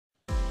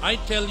I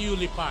tell you,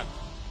 lipad.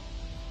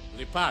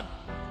 Lipad.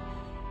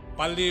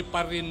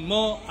 Paliparin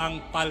mo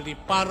ang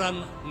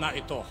paliparan na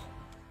ito.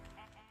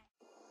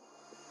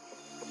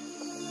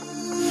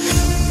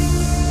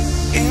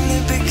 In the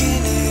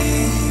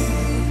beginning,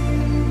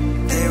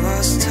 there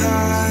was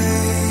time.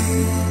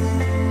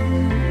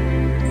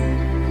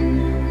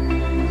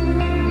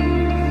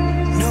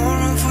 No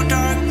room for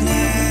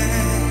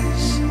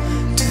darkness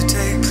to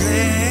take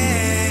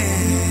place.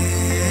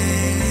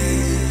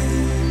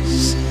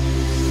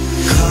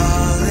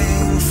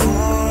 Calling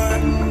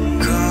for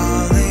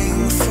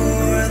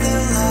the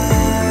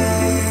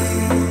light.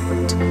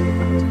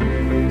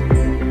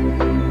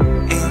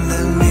 In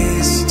the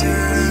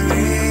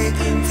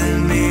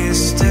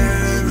mystery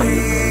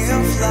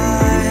of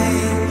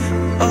life.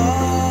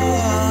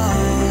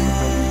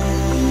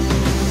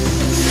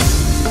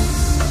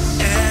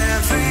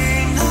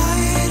 Every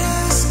night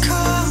has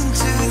come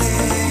to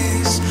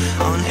this.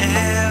 On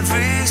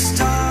every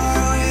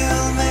star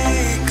we'll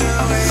make a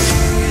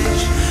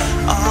wish.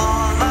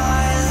 All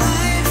my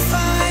life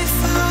I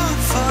fought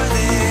for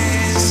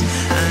this,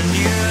 a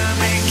new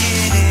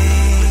beginning.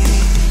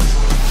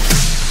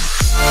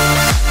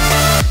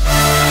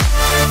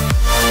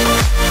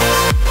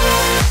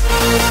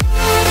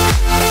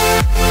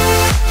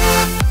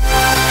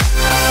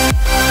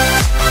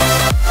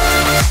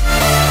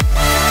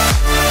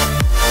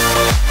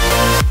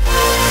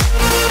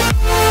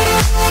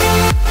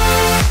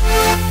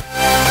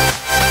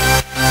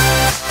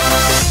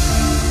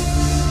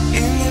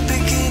 In the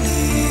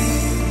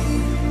beginning,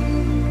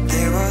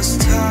 there was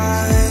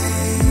time.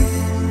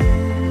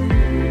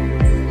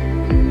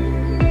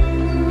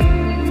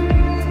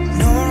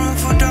 No room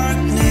for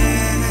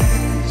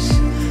darkness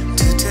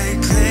to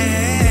take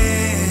place.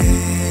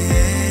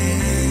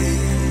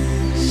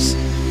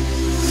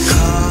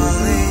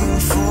 Calling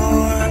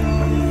for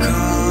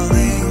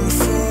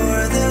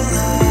the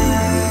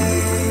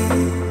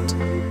light.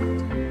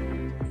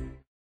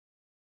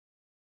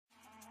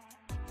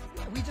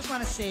 We just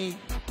want to say,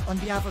 on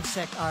behalf of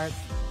SecArt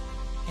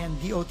and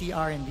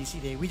DOTR and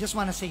BCDA, we just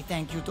want to say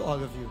thank you to all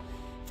of you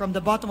from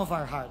the bottom of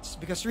our hearts.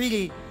 Because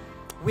really,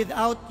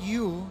 without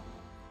you,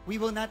 we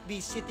will not be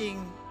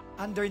sitting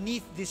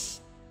underneath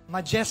this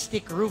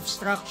majestic roof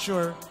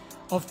structure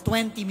of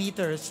 20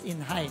 meters in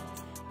height,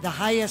 the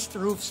highest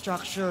roof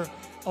structure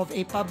of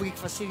a public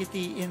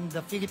facility in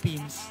the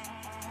Philippines.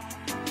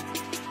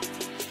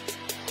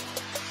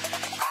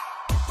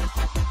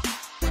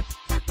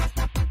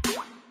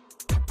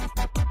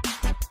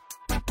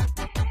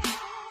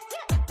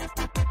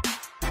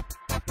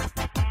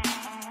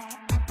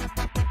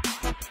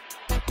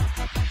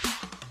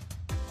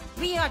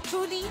 We are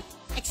truly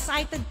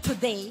excited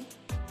today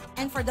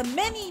and for the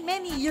many,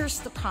 many years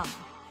to come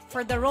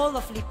for the role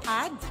of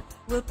LIPAD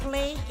will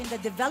play in the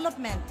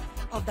development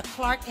of the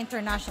Clark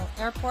International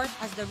Airport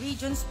as the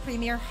region's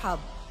premier hub.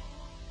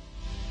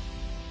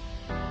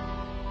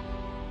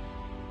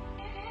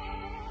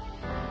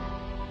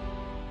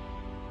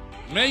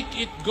 Make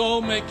it go,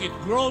 make it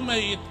grow,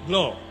 may it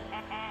glow,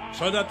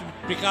 so that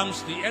it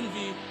becomes the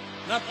envy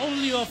not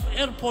only of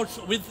airports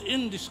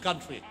within this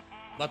country,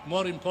 but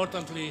more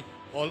importantly,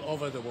 all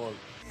over the world.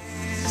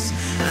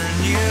 A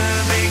new